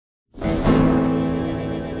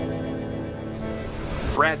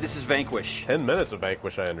Brad, this is Vanquish. 10 minutes of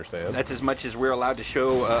Vanquish, I understand. That's as much as we're allowed to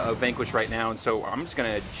show of Vanquish right now, and so I'm just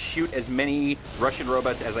going to shoot as many Russian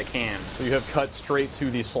robots as I can. So you have cut straight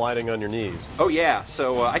to the sliding on your knees. Oh yeah,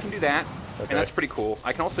 so I can do that, Okay. and that's pretty cool.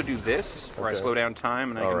 I can also do this, where I Okay. slow down time,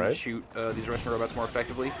 and I All can right. shoot these Russian robots more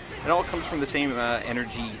effectively. It all comes from the same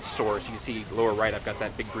energy source. You can see lower right, I've got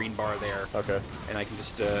that big green bar there, Okay. and I can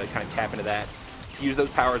just kind of tap into that to use those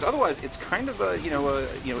powers. Otherwise, it's kind of a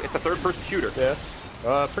it's a third-person shooter. Yeah.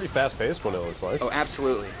 Pretty fast-paced one, it looks like. Oh,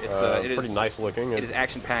 absolutely. It's it pretty is nice looking. It is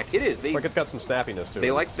action-packed. It is. Like it's got some snappiness to it. They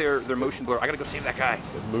like their motion blur. I gotta go save that guy.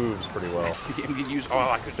 It moves pretty well. You can use. Oh,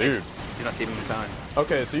 I could. Dude. You're not saving him time.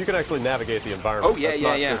 Okay, so you can actually navigate the environment. Oh yeah, That's yeah,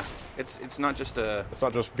 not yeah. Just, It's not just a. it's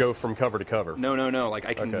not just go from cover to cover. No, no, no. Like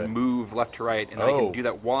I can Okay. move left to right, and I Oh. can do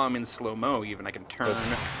that while I'm in slow mo. Even I can turn.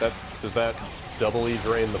 Does that doubly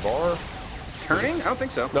drain the bar? Turning? I don't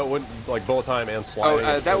think so. No, it wouldn't, like bullet time and Oh, sliding.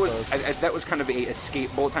 at the that same was time? that was kind of a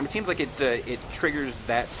escape bullet time. It seems like it triggers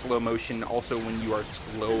that slow motion also when you are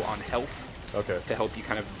low on health Okay. to help you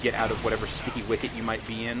kind of get out of whatever sticky wicket you might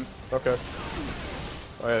be in. Okay.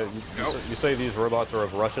 You say these robots are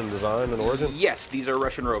of Russian design and origin? Yes, these are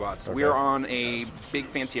Russian robots. Okay. We are on a big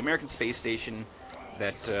fancy American space station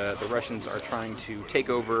that the Russians are trying to take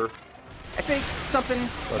over. I think something.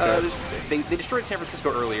 Okay. They destroyed San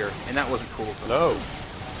Francisco earlier, and that wasn't cool. For them. No.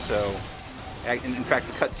 So, in fact,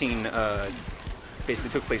 the cutscene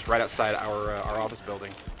basically took place right outside our office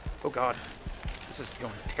building. Oh God, this is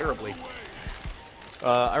going terribly.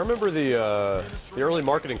 I remember the early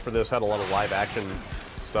marketing for this had a lot of live action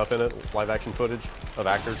stuff in it, live action footage of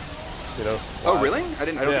actors. You know. Oh live. really? I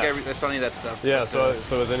don't Yeah. think I saw any of that stuff. Yeah. But,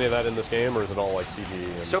 So is any of that in this game, or is it all like CG?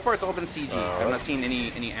 And... so far, it's all been CG. I've not that's- seen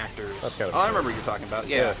any actors. That's kind of Oh, I cool. remember what you're talking about.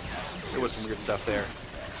 Yeah, there was some weird stuff there.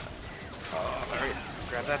 All right,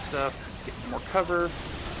 grab that stuff, get more cover,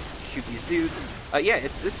 shoot these dudes. Yeah,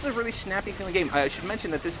 this is a really snappy feeling game. I should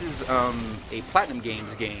mention that this is a Platinum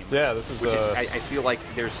Games game. Yeah, this is. Which is, I feel like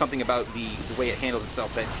there's something about the way it handles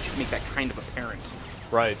itself that should make that kind of apparent.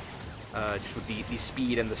 Right. Just with the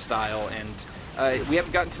speed and the style, and we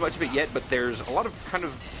haven't gotten too much of it yet, but there's a lot of kind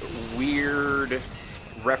of weird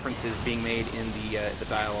references being made in the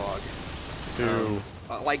dialogue. To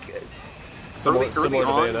Like similar early to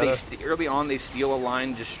on, Bayonetta? early on they steal a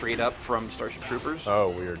line just straight up from Starship Troopers, Oh,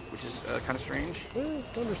 weird. which is kind of strange.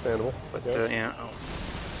 Understandable. But yeah, oh,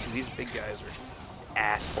 see, these big guys are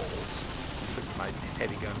assholes. With my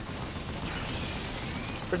heavy gun.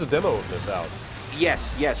 There's a demo of this out.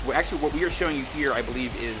 Yes, yes. Well, actually, what we are showing you here, I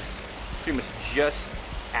believe, is pretty much just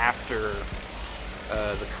after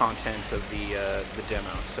the contents of the demo.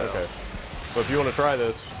 So. Okay. So if you want to try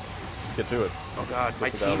this, get to it. Oh God, my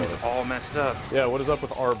Get to team download is it. all messed up. Yeah, what is up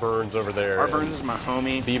with R. Burns over there? R. Burns is my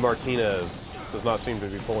homie. B. Martinez does not seem to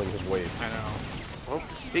be pulling his weight. I know. Well,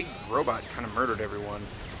 this big robot kind of murdered everyone.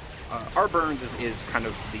 R. Burns is kind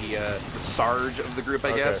of the Sarge of the group,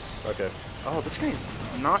 I guess. Okay. Oh, this guy's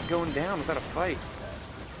not going down without a fight.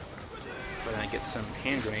 But then I get some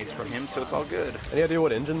hand grenades from him, so it's all good. Any idea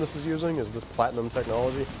what engine this is using? Is this Platinum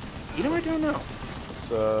technology? You know, I don't know. It's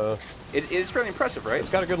It is fairly impressive, right? it's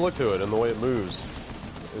got a good look to it, and the way it moves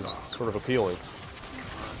is sort of appealing.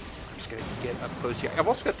 I'm just gonna get up close here. I've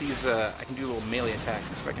also got these. I can do little melee attacks,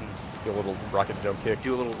 so I can Get a little rocket jump kick.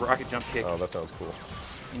 do a little rocket jump kick Oh, that sounds cool.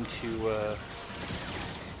 into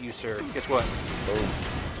you, sir. Guess what? Boom.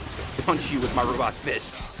 Punch you with my robot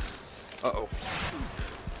fists. Uh-oh.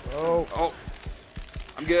 Oh. Oh.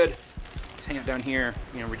 I'm good. Just hang out down here,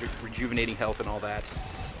 you know, rejuvenating health and all that.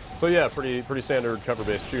 So yeah, pretty standard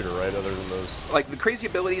cover-based shooter, right? Other than those. Like, the crazy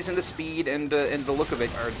abilities and the speed and the look of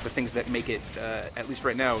it are the things that make it, at least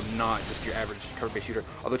right now, not just your average cover-based shooter.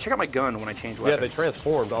 Although, check out my gun when I change weapons. Yeah, they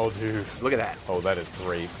transformed. Oh, dude. Look at that. Oh, that is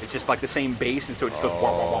great. It's just like the same base, and so it just goes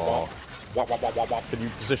wah, wah, wah, wah. Wah, wah, wah, wah, wah. Could you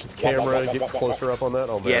position the camera and get closer up on that?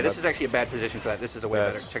 Oh, man. Yeah, this is actually a bad position for that. This is a way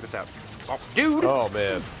better. Check this out. Oh, dude! Oh,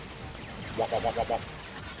 man. Wah, wah, wah, wah, wah.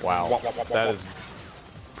 Wow. Wah, wah, wah, wah, That wah. is...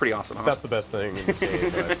 Pretty awesome, huh? That's the best thing in this game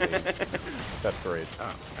that I've seen. That's great.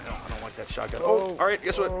 I don't like that shotgun. Oh, all right,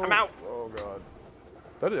 guess what? I'm out. Oh, God.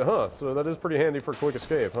 That is, so that is pretty handy for quick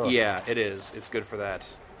escape, huh? Yeah, it is. It's good for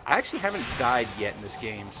that. I actually haven't died yet in this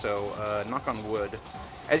game, so knock on wood.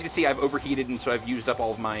 As you can see, I've overheated, and so I've used up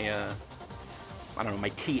all of my, I don't know, my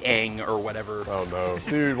T-Ang or whatever. Oh, no.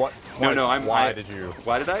 Dude, what? No, Why did you?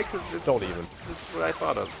 Why did I? Because it's... Don't even. That's what I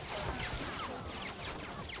thought of.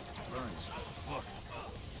 Burns, look.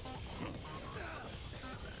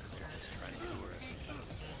 He's trying to lure us.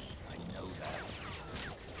 I know that.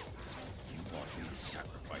 You want me to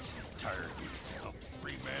sacrifice an entire unit to help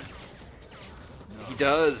 3 men? He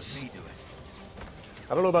does. We do it.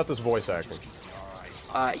 I don't know about this voice acting. Just keep your eyes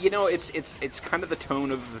You know, it's kind of the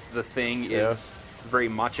tone of the thing is very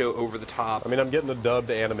macho, over the top. I mean, I'm getting the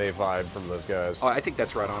dubbed anime vibe from those guys. Oh, I think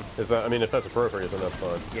that's right on. Is that? I mean, if that's appropriate, then that's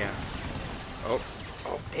fine. Yeah. Oh,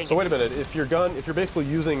 dang So it. wait a minute. If you're basically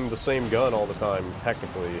using the same gun all the time,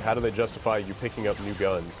 technically, how do they justify you picking up new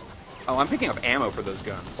guns? Oh, I'm picking up ammo for those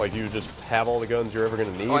guns. Like, you just have all the guns you're ever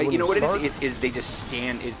going to need? Oh, when you know what start? it is they just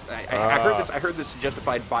scan it. I heard this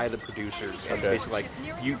justified by the producers. And it's basically like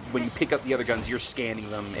when you pick up the other guns, you're scanning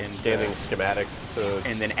them and scanning schematics to,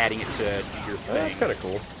 and then adding it to your thing. that's kind of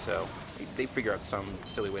cool. So they figure out some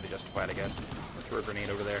silly way to justify it, I guess. Let's throw a grenade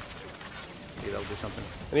over there. Maybe that'll do something.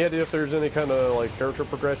 Any idea if there's any kind of like character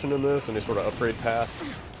progression in this? Any sort of upgrade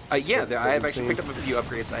path? Yeah, I have actually picked up a few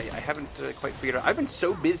upgrades. I haven't quite figured out. I've been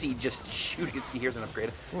so busy just shooting. See, here's an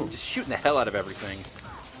upgrade. Just shooting the hell out of everything.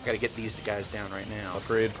 Got to get these guys down right now.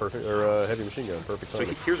 Upgrade, perfect, or heavy machine gun, perfect. So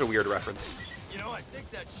here's a weird reference. You know, I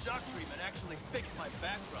think that shock treatment actually fixed my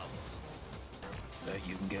back problems. Bet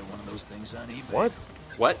you can get one of those things on eBay. What?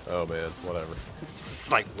 What? Oh man, whatever.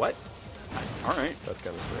 It's like what? All right. That's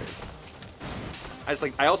kind of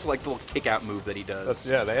strange. I also like the little kick-out move that he does.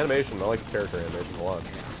 The animation. I like the character animation a lot.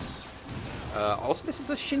 Also, this is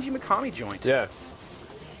a Shinji Mikami joint. Yeah.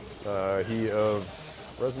 He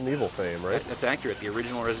of Resident Evil fame, right? That's accurate. The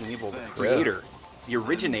original Resident Evil, the creator, the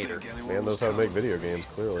originator. Man knows how to make video games,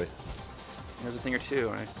 clearly. There's a thing or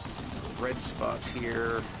two. Some red spots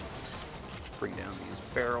here. Bring down these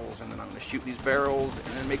barrels, and then I'm going to shoot these barrels,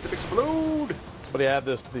 and then make them explode. Somebody add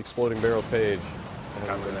this to the exploding barrel page.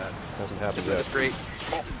 Copy that. Hasn't happened yet. That's great.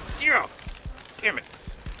 Oh, yeah! Damn it.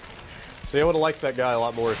 See, I would have liked that guy a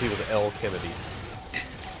lot more if he was L. Kennedy.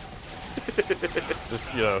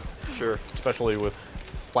 Just, you know, Sure. especially with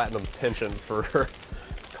Platinum's penchant for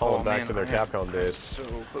calling back to their Capcom days. So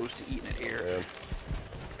close to eating it here. Yeah.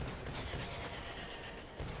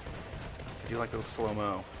 I do like those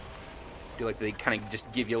slow-mo. I do like they kind of just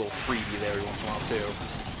give you a little freebie there every once in a while, too.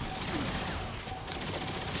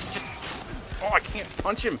 Oh, I can't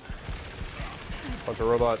punch him. Punch a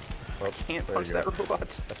robot. Oh, Can't there punch you that go.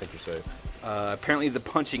 robot. I think you're safe. Apparently the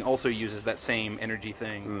punching also uses that same energy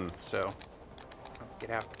thing. So,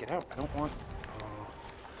 get out, get out. I don't want...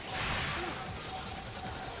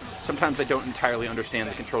 Sometimes I don't entirely understand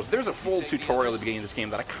the controls. There's a full tutorial at the beginning of this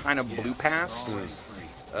game that I kind of blew past.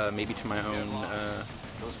 Maybe to my own...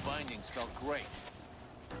 Those bindings felt great.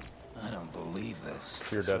 I don't believe this.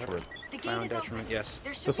 To your detriment. My own detriment, yes.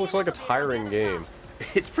 This looks like a tiring game.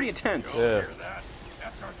 It's pretty intense. Yeah.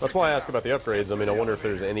 That's why I ask about the upgrades. I mean, I wonder if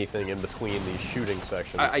there's anything in between these shooting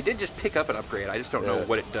sections. I did just pick up an upgrade. I just don't know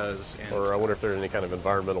what it does. And Or I wonder if there's any kind of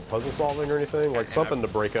environmental puzzle solving or anything. Like something to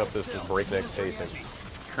break up this breakneck pacing.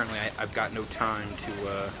 currently, I've got no time to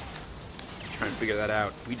try and figure that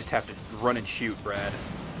out. We just have to run and shoot, Brad.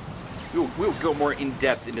 We'll go more in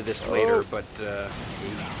depth into this later, but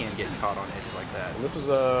you can't get caught on edges like that. And this is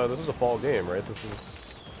a fall game, right? This is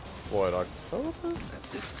what, October?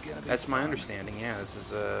 That's my understanding. Yeah, this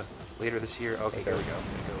is later this year. Okay, here we go.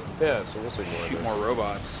 Yeah, so we'll see more. Shoot more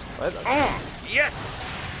robots. Oh, Yes!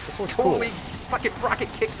 this looks Totally cool. fucking rocket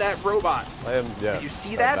kicked that robot. Yeah. Did you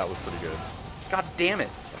see that? That was pretty good. God damn it.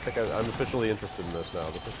 I think I'm officially interested in this now.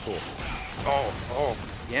 This is cool. Oh,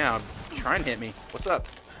 yeah. Try and hit me. What's up?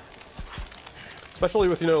 Especially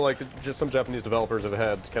with, you know, like, just some Japanese developers have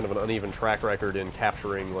had kind of an uneven track record in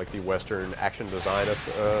capturing, like, the Western action designist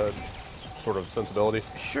sort of sensibility.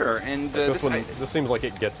 Sure, and This seems like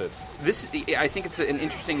it gets it. I think it's an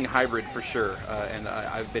interesting hybrid for sure, and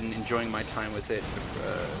I've been enjoying my time with it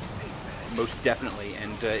most definitely.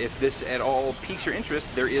 And if this at all piques your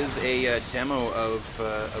interest, there is a demo of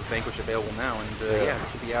Vanquish available now, and yeah,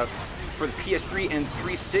 it should be out for the PS3 and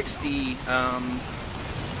 360.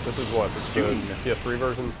 This is what? This is the PS3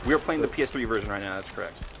 version? We're playing the PS3 version right now, that's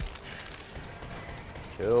correct.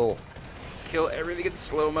 Kill Everything in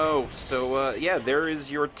slow-mo. So, yeah, there is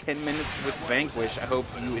your 10 minutes with Vanquish. I hope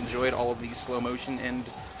you enjoyed all of these slow-motion and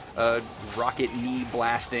rocket knee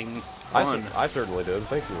blasting fun. I certainly did.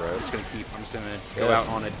 Thank you, Ryan. I'm just going to go out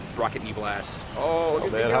on a rocket knee blast. Oh, look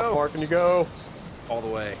at me man, go. how far can you go? All the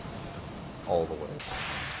way. All the way.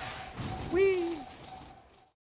 Whee!